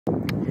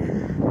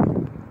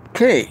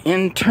Okay,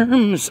 in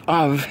terms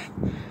of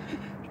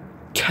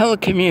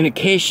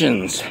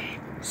telecommunications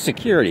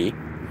security,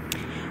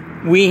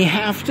 we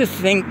have to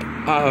think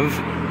of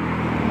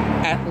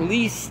at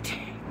least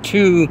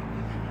two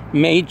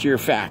major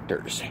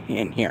factors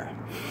in here.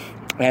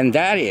 And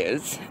that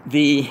is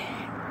the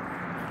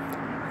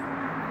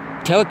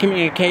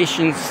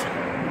telecommunications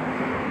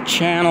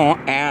channel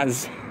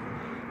as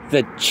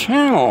the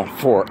channel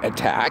for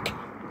attack,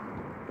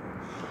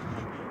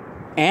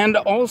 and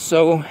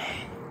also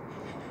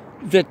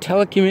the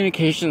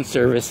telecommunications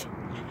service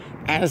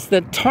as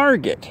the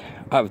target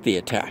of the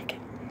attack.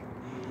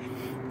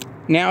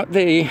 Now,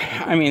 the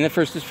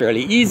first is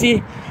fairly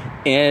easy.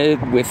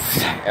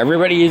 With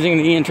everybody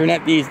using the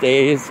internet these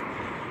days,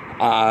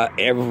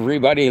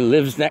 everybody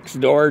lives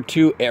next door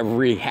to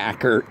every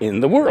hacker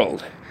in the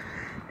world.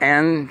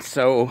 And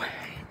so,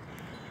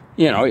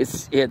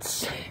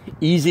 it's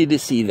easy to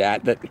see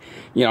that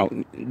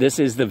this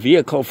is the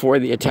vehicle for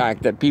the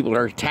attack, that people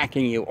are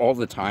attacking you all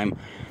the time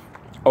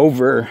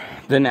over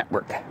the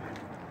network.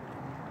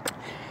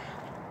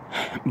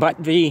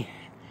 But the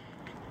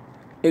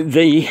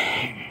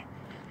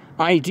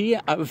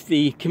idea of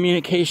the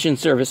communication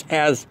service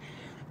as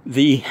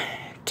the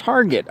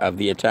target of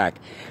the attack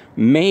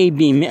may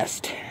be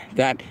missed.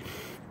 That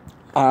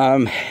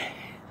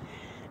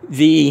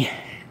the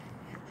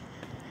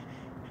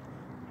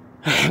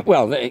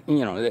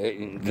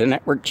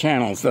network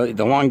channels,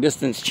 the long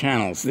distance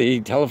channels,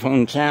 the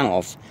telephone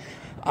channels,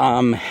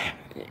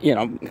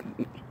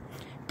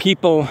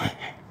 people,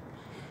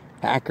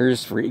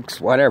 hackers,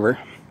 freaks, whatever,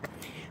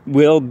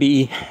 will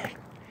be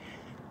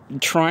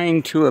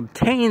trying to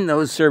obtain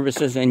those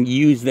services and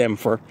use them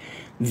for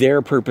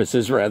their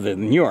purposes rather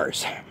than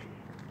yours.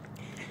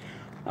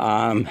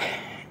 For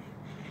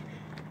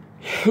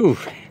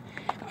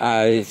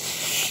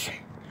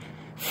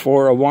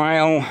a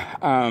while,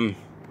 and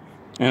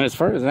as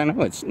far as I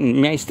know, it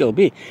may still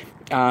be,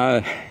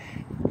 the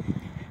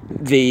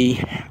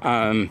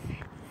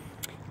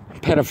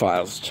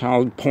pedophiles,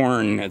 child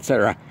porn,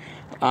 etc.,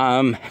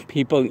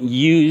 people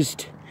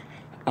used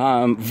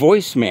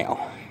voicemail.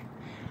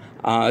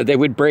 They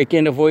would break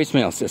into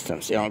voicemail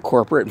systems,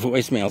 corporate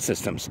voicemail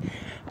systems,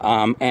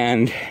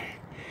 and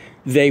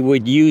they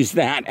would use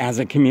that as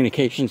a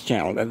communications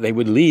channel. That they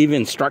would leave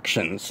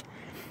instructions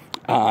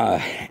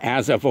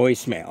as a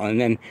voicemail, and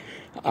then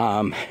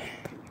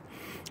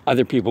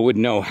other people would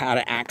know how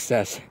to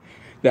access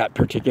that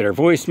particular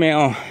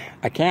voicemail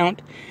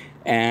account,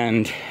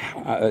 and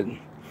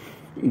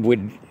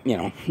would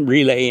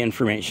relay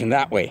information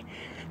that way,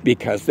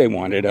 because they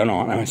wanted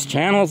anonymous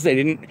channels. They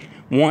didn't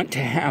want to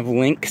have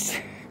links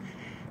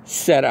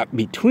set up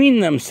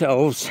between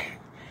themselves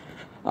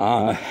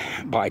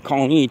by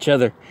calling each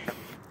other,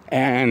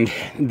 and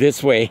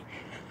this way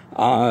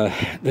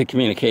the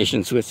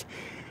communications was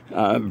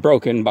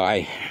broken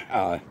by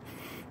a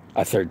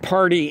third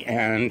party,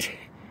 and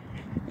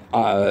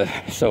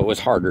so it was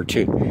harder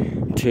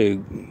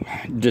to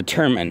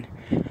determine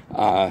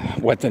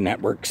what the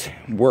networks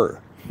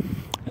were.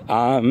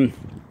 It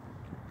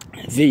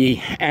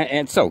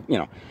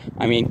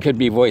could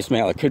be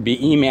voicemail, it could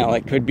be email,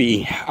 it could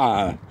be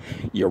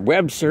your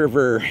web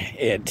server,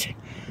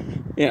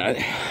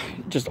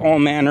 just all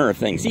manner of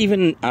things.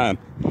 Even,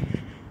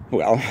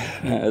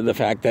 the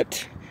fact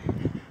that,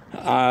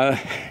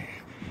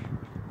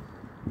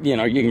 you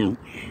can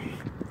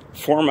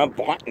form a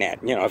botnet.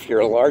 If you're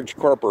a large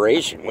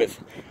corporation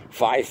with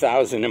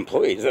 5,000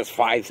 employees, that's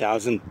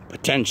 5,000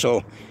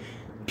 potential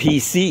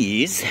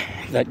PCs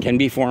that can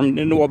be formed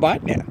into a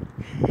botnet.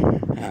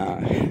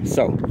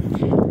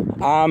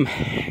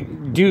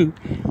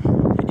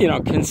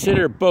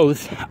 Consider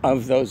both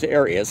of those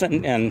areas,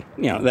 and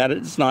that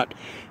does not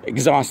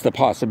exhaust the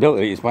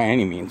possibilities by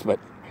any means, but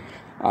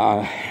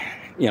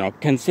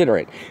consider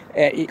it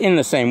in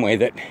the same way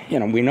that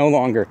we no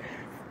longer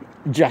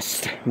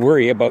just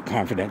worry about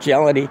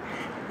confidentiality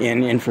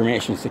in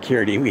information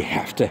security. We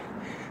have to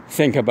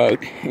think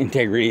about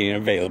integrity and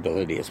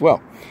availability as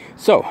well.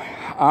 So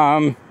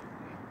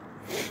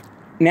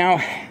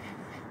now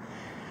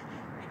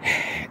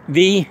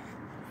the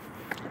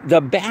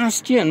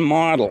Bastion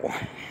model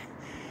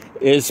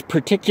is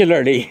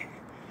particularly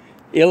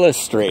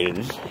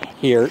illustrated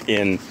here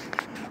in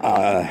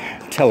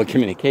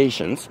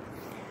telecommunications.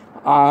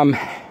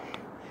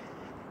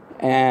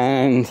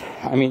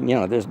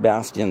 There's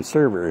Bastion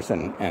servers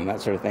and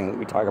that sort of thing that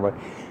we talk about.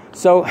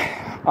 So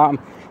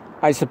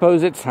I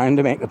suppose it's time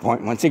to make the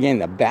point once again: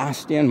 the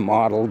Bastion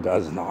model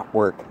does not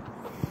work.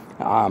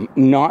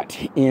 Not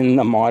in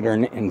the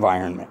modern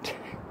environment.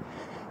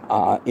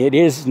 It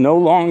is no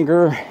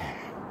longer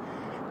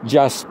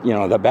just,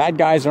 the bad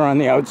guys are on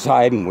the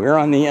outside and we're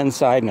on the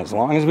inside, and as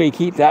long as we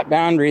keep that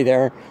boundary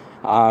there,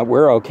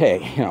 we're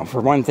okay.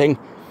 For one thing,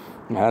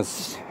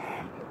 as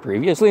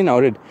previously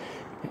noted,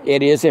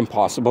 it is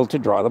impossible to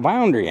draw the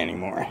boundary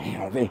anymore.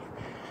 The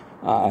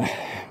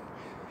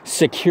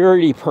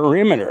security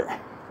perimeter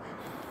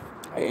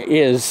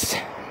is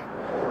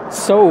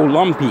so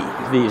lumpy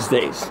these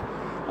days,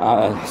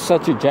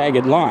 such a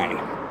jagged line,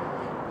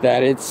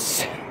 that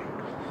it's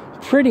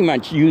pretty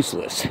much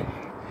useless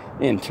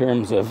in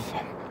terms of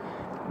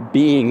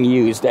being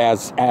used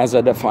as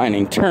a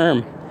defining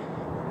term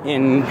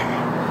in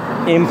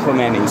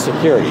implementing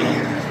security.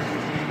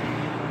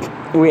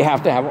 We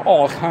have to have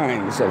all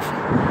kinds of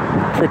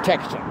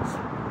protections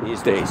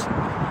these days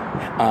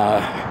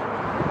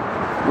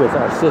with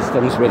our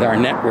systems, with our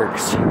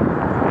networks,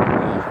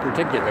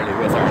 particularly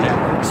with our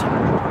networks.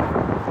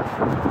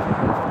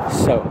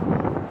 So,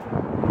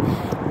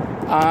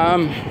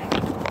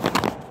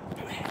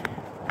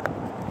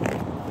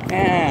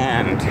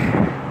 and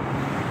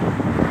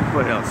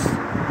what else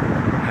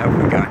have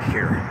we got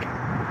here?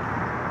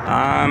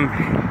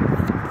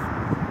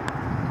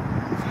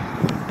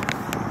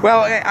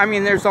 Well, I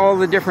mean, there's all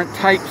the different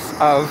types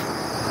of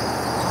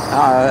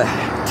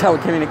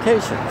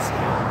telecommunications.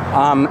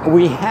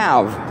 We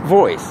have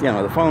voice,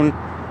 the phone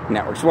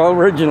networks. Well,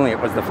 originally it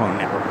was the phone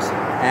networks.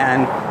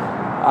 And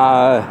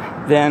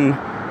then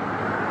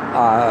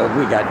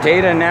we got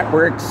data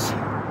networks.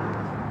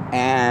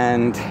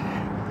 And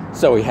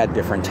so we had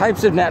different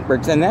types of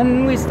networks. And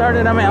then we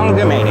started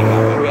amalgamating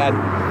them. We had,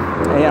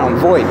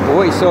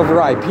 voice over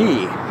IP.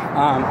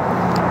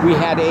 We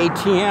had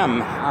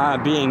ATM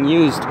being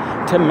used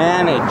to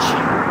manage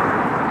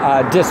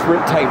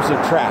disparate types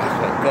of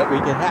traffic that we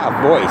could have,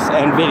 voice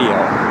and video,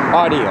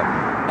 audio,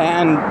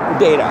 and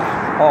data,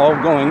 all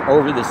going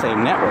over the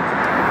same network.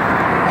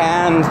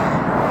 And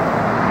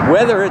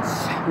whether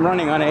it's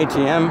running on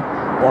ATM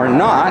or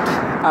not,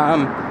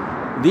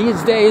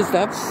 these days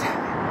that's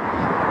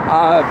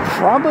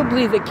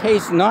probably the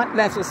case, not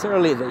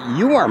necessarily that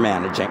you are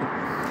managing,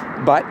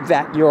 but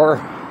that your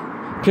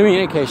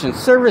communication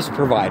service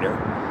provider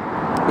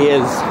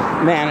is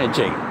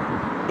managing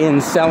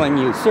in selling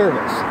you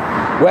service.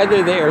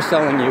 Whether they are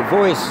selling you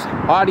voice,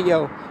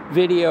 audio,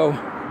 video,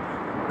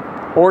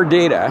 or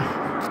data,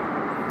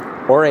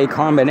 or a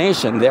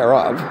combination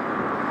thereof,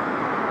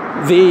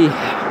 the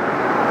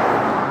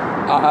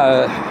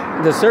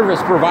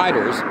service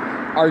providers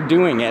are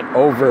doing it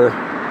over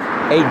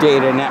a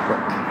data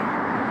network.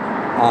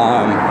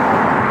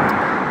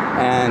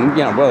 And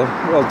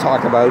we'll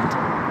talk about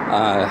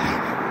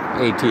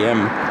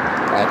ATM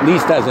at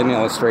least as an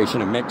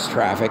illustration of mixed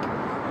traffic.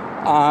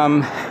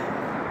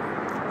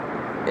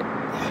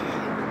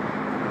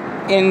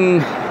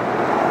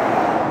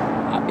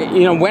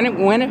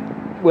 When it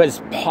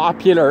was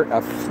popular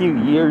a few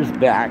years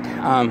back,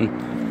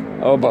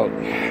 about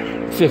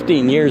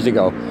 15 years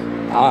ago,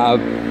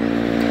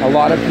 a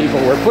lot of people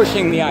were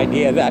pushing the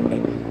idea that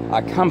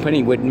a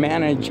company would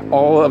manage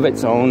all of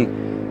its own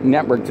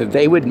network, that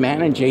they would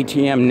manage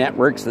ATM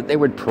networks, that they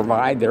would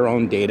provide their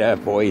own data,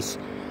 voice,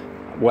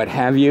 what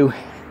have you.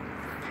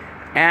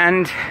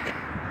 And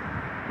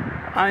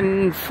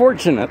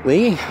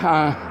unfortunately,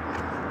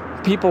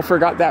 people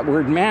forgot that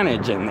word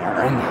manage in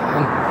there and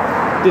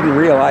didn't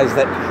realize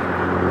that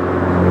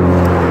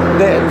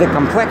the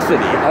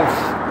complexity of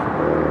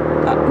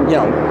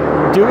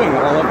doing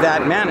all of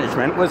that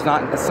management was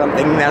not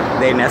something that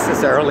they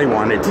necessarily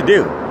wanted to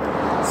do.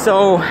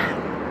 So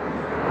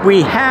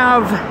we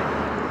have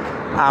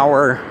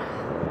our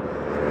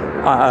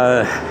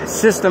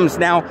systems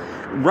now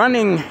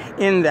running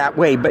in that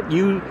way, but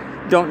you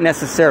don't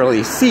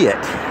necessarily see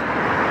it.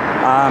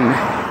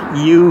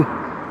 You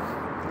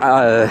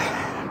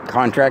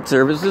contract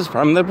services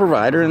from the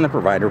provider, and the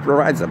provider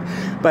provides them.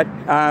 But,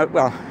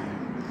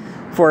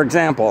 for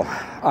example,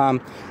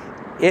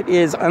 it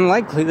is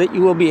unlikely that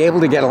you will be able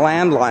to get a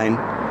landline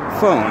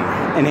phone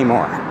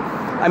anymore.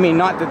 I mean,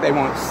 not that they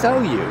won't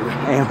sell you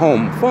a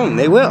home phone,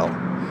 they will.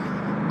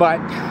 But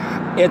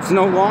it's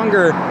no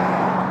longer,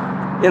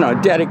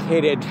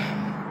 dedicated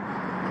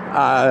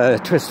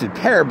twisted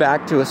pair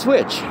back to a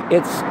switch.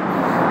 It's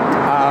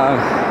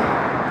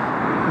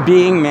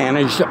being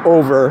managed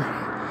over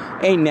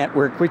a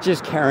network which is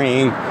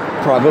carrying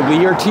probably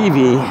your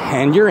TV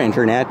and your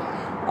internet,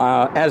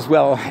 as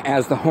well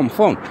as the home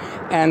phone.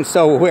 And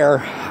so where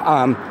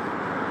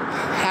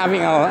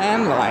having a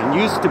landline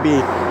used to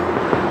be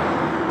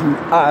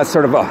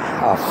sort of a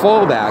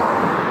fallback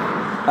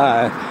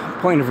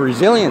point of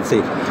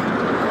resiliency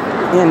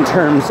in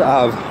terms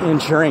of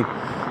ensuring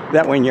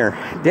that when your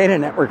data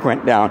network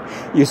went down,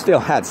 you still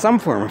had some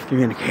form of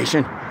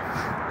communication.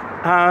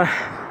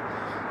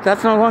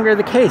 That's no longer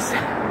the case.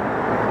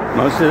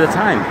 Most of the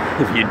time,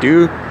 if you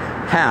do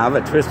have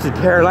a twisted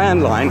pair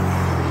landline,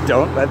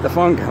 don't let the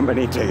phone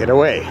company take it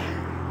away.